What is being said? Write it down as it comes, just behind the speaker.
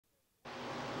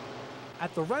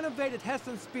At the renovated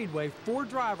Hesston Speedway, 4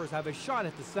 drivers have a shot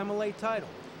at the semi-late title.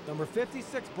 Number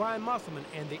 56, Brian Musselman,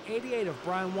 and the 88 of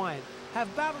Brian Wyatt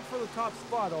have battled for the top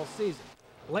spot all season.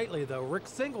 Lately, though, Rick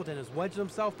Singleton has wedged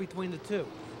himself between the two,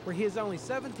 where he is only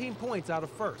 17 points out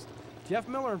of first. Jeff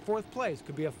Miller in 4th place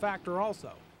could be a factor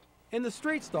also. In the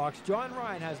street stocks, John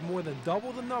Ryan has more than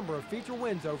double the number of feature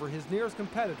wins over his nearest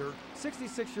competitor,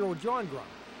 66-year-old John Grum.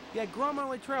 Yet Grum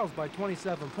only trails by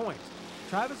 27 points.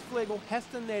 Travis Flegel,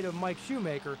 Hesston native Mike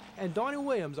Shoemaker, and Donnie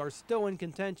Williams are still in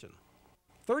contention.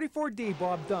 34D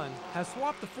Bob Dunn has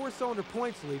swapped the 4-cylinder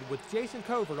points lead with Jason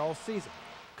Covert all season.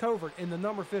 Covert, in the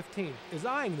number 15, is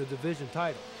eyeing the division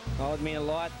title. Oh, it would mean a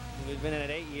lot. We've been in it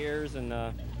 8 years and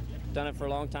done it for a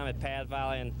long time at Pad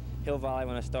Valley and Hill Valley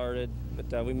when I started.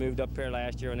 But we moved up here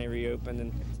last year when they reopened,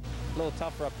 and it's a little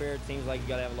tougher up here. It seems like you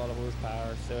got to have a lot of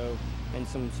horsepower, and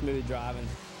some smooth driving.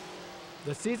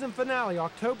 The season finale,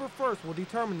 October 1st, will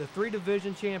determine the 3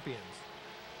 division champions.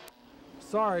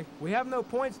 Sorry, we have no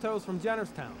points totals from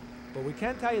Jennerstown, but we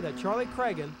can tell you that Charlie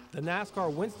Cragen, the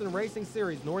NASCAR Winston Racing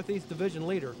Series Northeast Division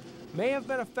leader, may have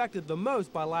been affected the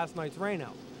most by last night's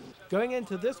rainout. Going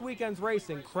into this weekend's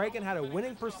racing, Cragen had a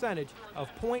winning percentage of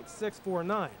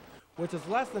 .649, which is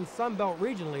less than Sunbelt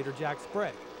region leader Jack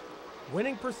Sprague.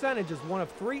 Winning percentage is one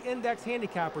of 3 index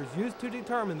handicappers used to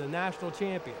determine the national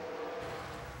champion.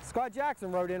 Scott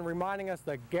Jackson wrote in reminding us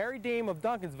that Gary Deem of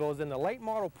Duncansville is in the late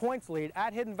model points lead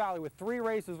at Hidden Valley with 3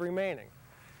 races remaining.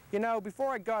 You know, before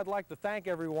I go, I'd like to thank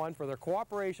everyone for their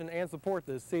cooperation and support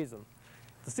this season.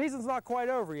 The season's not quite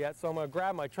over yet, so I'm going to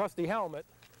grab my trusty helmet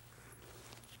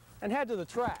and head to the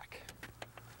track.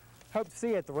 Hope to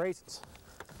see you at the races.